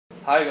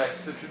Hi guys,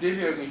 so today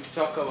we are going to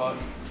talk about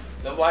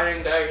the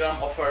wiring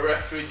diagram of a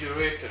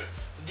refrigerator.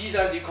 So these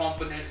are the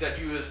components that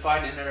you will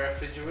find in a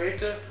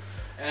refrigerator,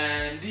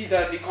 and these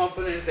are the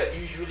components that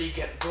usually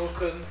get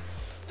broken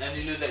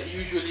and that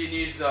usually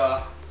needs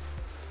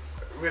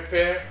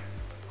repair.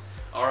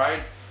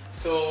 Alright,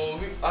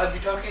 so I'll be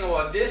talking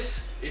about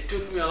this. It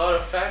took me a lot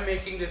of time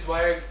making this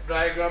wire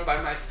diagram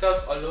by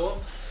myself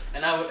alone,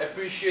 and I would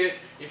appreciate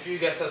if you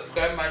guys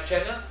subscribe my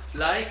channel,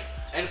 like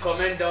and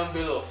comment down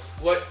below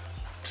what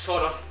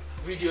sort of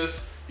videos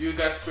you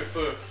guys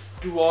prefer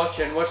to watch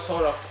and what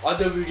sort of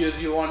other videos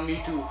you want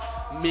me to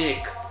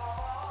make.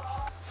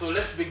 So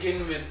let's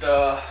begin with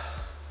the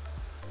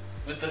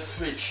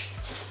switch.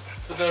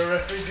 So the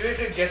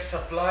refrigerator gets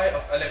supply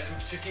of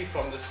electricity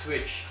from the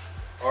switch.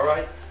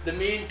 Alright, the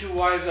main two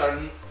wires are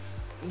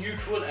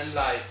neutral and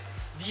live.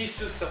 These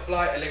two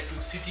supply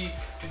electricity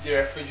to the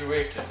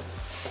refrigerator.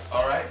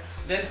 Alright,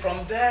 then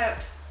from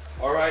that,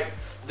 alright,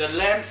 the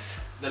lamp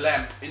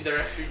in the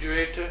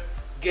refrigerator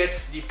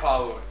gets the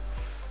power.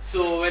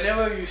 So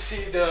whenever you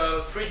see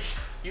the fridge,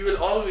 you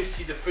will always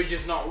see the fridge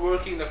is not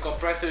working, the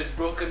compressor is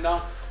broken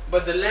down,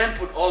 but the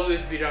lamp would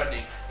always be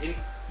running. In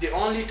the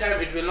only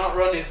time it will not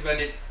run is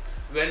when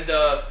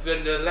the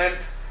lamp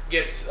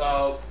gets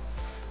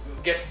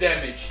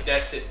damaged.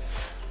 That's it.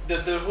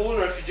 The whole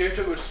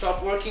refrigerator would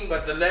stop working,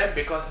 but the lamp,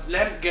 because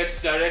lamp gets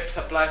direct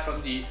supply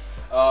from the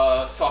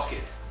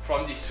socket,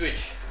 from the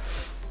switch.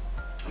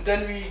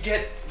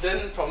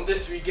 Then from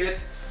this we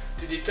get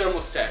to the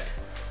thermostat.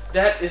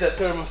 That is a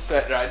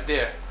thermostat right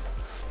there.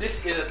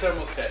 This is a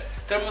thermostat.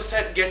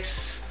 Thermostat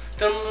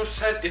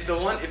is the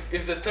one.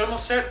 If the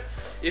thermostat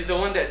is the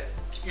one that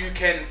you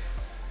can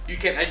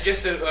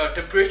adjust the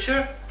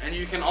temperature, and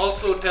you can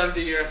also tell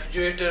the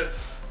refrigerator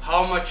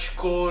how much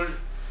cold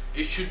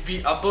it should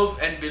be above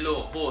and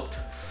below both.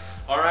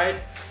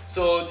 Alright,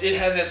 so it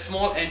has a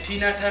small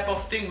antenna type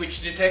of thing which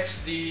detects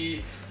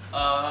the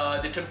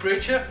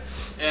temperature,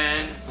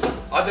 and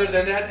other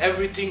than that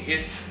everything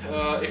is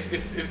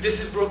if this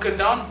is broken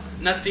down,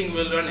 nothing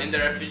will run in the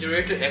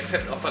refrigerator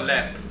except of a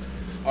lamp.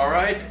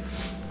 Alright,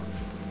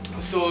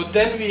 so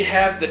then we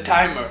have the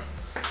timer.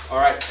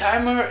 Alright,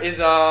 timer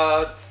is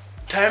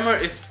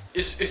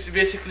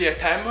basically a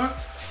timer,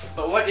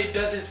 but what it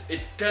does is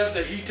it tells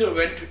the heater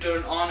when to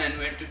turn on and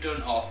when to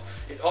turn off.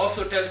 It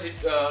also tells the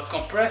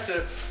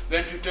compressor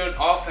when to turn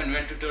off and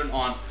when to turn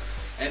on,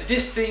 and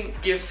this thing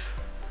gives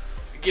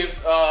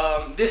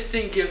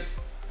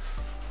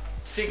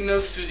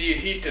signals to the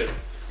heater.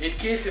 In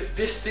case if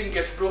this thing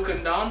gets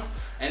broken down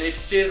and it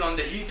stays on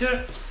the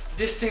heater,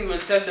 this thing will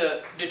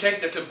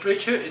detect the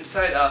temperature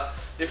inside a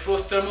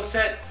defrost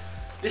thermostat.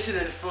 This is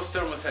a defrost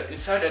thermostat.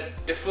 Inside a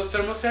defrost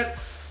thermostat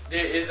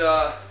there is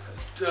a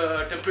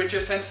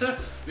temperature sensor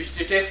which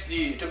detects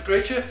the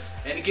temperature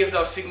and gives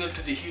out signal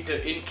to the heater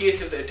in case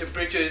if the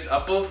temperature is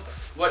above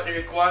what it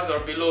requires or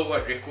below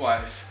what it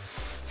requires.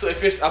 So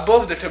if it's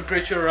above, the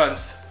temperature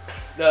runs,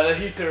 the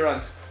heater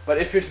runs, but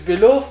if it's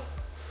below,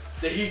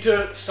 the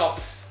heater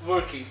stops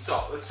working,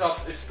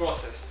 stops its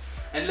process,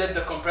 and let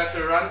the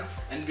compressor run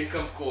and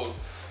become cold.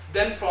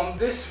 Then from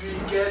this we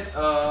get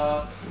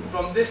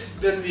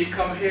then we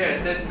come here,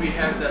 and then we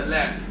have the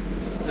lamp,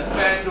 the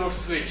fan door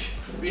switch.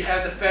 We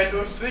have the fan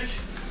door switch.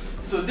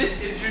 So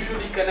this is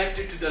usually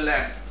connected to the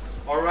lamp.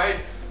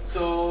 Alright,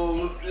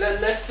 so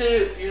let's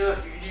say you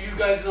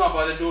guys know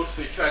about the door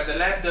switch, right? The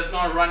lamp does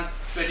not run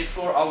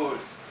 24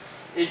 hours.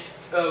 It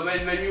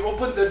when you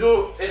open the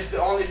door, it's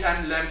the only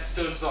time the lamp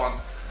turns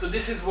on. So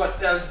this is what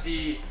tells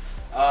the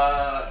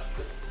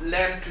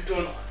lamp to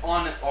turn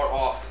on or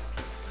off.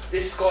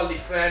 It's called the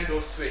fan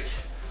door switch.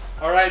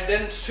 Alright,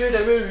 then straight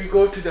away we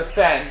go to the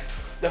fan.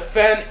 The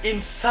fan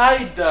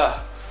inside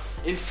the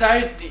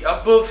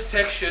above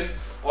section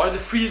or the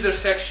freezer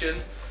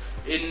section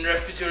in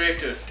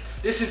refrigerators.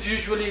 This is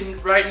usually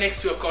right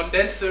next to a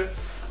condenser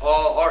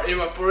or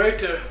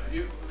evaporator,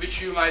 which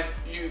you guys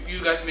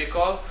may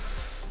call.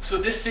 So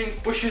this thing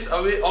pushes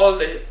away all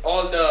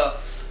the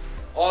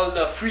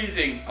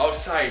freezing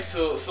outside.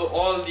 So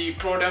all the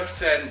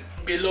products and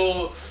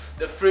below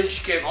the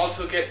fridge can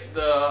also get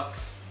the,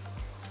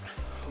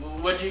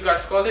 what do you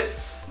guys call it,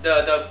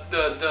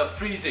 the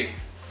freezing.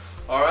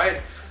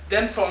 Alright,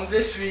 then from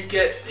this we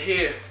get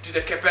here to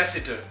the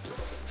capacitor.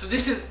 So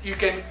this is, you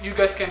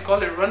guys can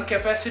call it run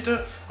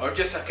capacitor or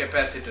just a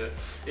capacitor.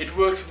 It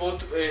works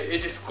both,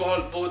 it is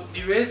called both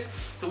the ways.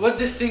 So what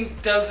this thing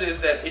tells is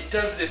that it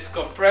tells this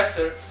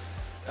compressor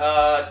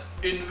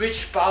in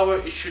which power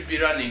it should be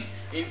running,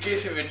 in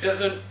case if it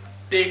doesn't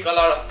take a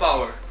lot of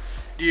power.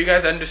 Do you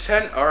guys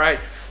understand? Alright,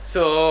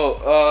 so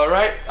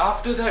right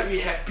after that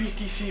we have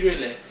PTC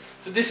relay.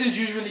 So this is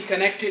usually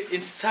connected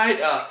inside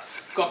a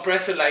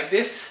compressor like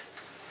this.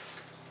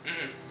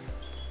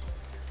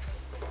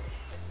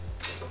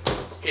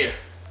 Here,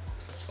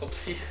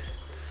 oopsie.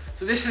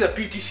 So this is a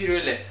PTC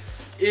relay.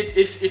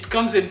 It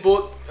comes in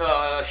both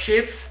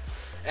shapes,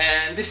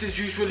 and this is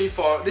usually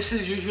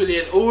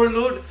an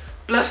overload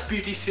plus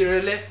PTC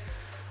relay.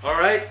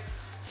 Alright,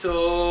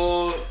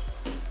 so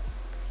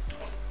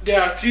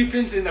there are 3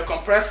 pins in the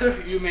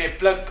compressor. You may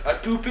plug a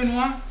 2-pin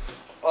one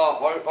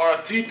or a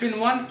 3-pin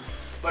one,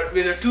 but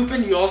with a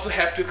 2-pin you also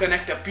have to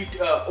connect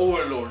a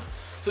overload.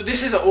 So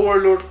this is an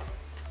overload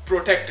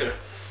protector.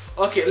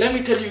 Okay, let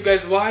me tell you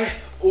guys why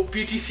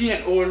PTC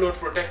and overload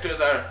protectors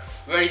are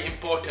very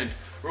important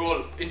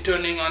role in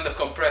turning on the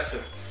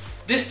compressor.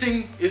 This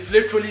thing is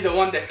literally the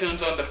one that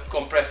turns on the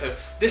compressor.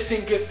 This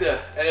thing gives the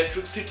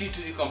electricity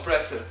to the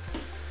compressor.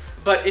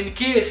 But in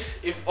case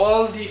if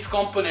all these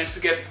components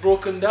get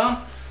broken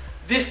down,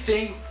 this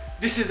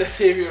is the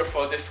savior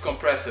for this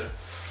compressor.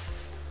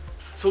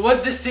 So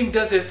what this thing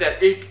does is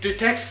that it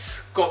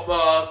detects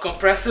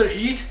compressor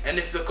heat, and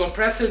if the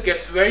compressor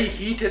gets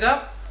heated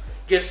up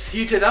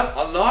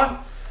a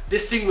lot,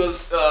 this thing will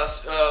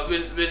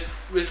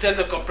tell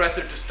the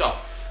compressor to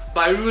stop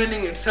by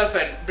ruining itself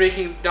and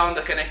breaking down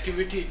the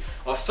connectivity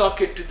or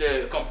socket to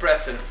the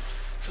compressor.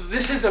 So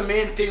this is the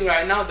main thing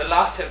right now, the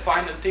last and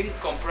final thing,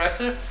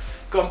 compressor.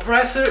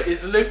 Compressor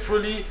is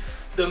literally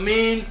the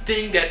main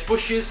thing that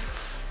pushes.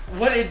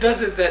 What it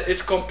does is that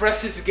it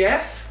compresses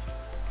gas.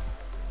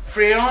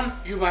 Freon,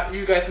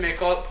 you guys may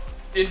call.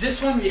 In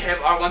this one we have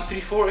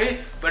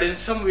R134A, but in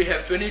some we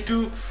have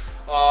 22.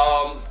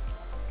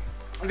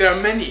 There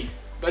are many,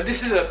 but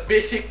this is a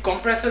basic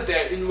compressor.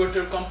 There are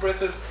inverter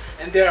compressors,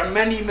 and there are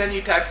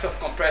many types of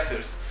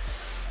compressors.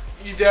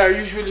 There are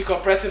usually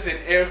compressors in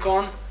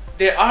aircon.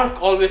 There are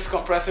always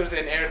compressors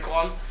in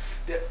aircon.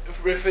 The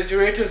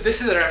refrigerators.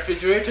 This is a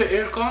refrigerator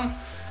aircon,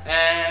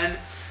 and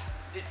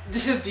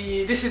this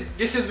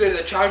is where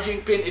the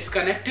charging pin is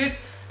connected,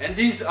 and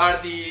these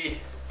are the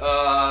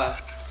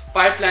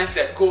pipelines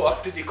that go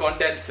up to the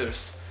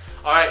condensers.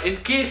 Alright, in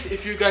case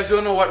if you guys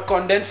don't know what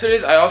condenser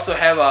is, I also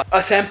have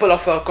a sample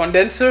of a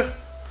condenser.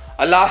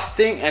 A last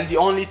thing and the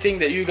only thing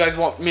that you guys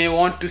may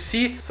want to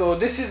see. So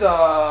this is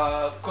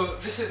a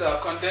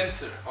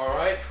condenser.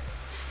 Alright,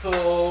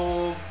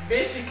 so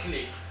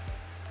basically,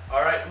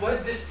 alright,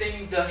 what this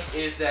thing does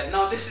is that,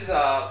 now this is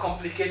a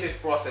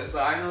complicated process,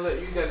 but I know that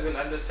you guys will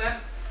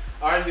understand.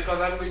 Alright, because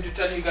I'm going to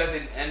tell you guys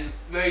in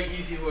very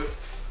easy words.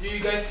 Do you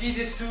guys see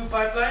these two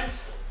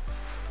pipelines?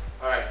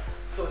 Alright,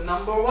 so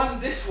number one,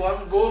 this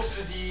one goes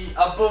to the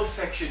above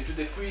section, to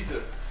the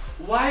freezer.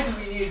 Why do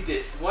we need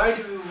this? Why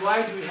do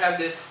we have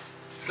this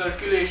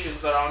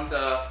circulations around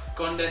the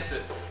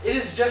condenser? It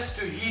is just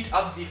to heat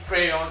up the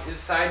freon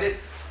inside it.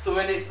 So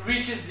when it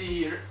reaches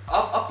the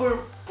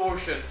upper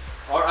portion,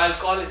 or I'll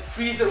call it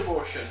freezer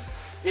portion,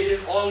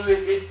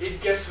 it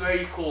gets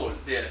very cold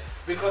there,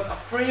 because a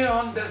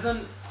freon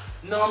doesn't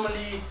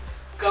normally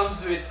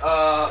comes with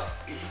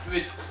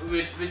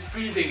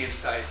freezing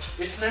inside.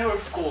 It's never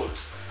cold.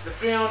 The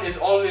freon is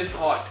always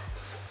hot.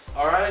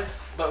 Alright,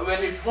 but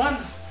when it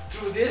runs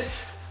through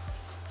this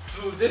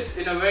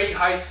in a very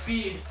high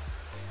speed,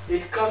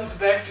 it comes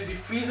back to the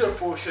freezer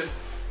portion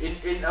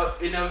in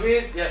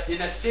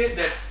a state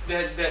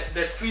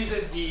that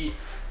freezes the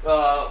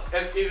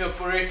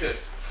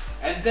evaporators,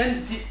 and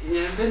then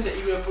the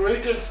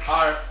evaporators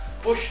are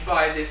pushed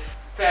by this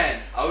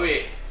fan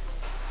away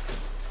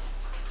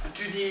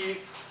to the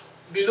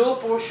below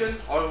portion,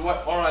 or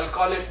I'll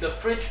call it the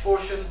fridge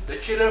portion, the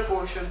chiller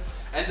portion,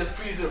 and the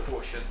freezer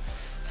portion.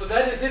 So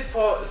that is it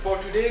for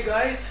today,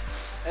 guys.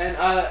 And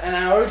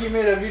I already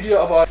made a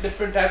video about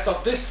different types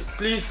of this.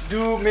 Please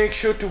do make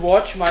sure to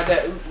watch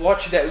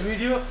that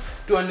video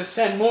to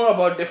understand more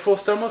about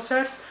Defrost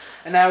thermostats.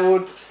 And I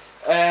would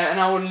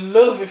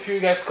love if you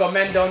guys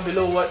comment down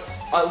below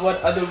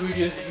what other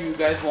videos you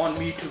guys want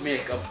me to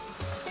make up.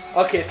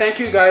 Okay, thank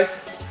you guys,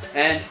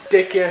 and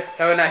take care.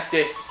 Have a nice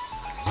day.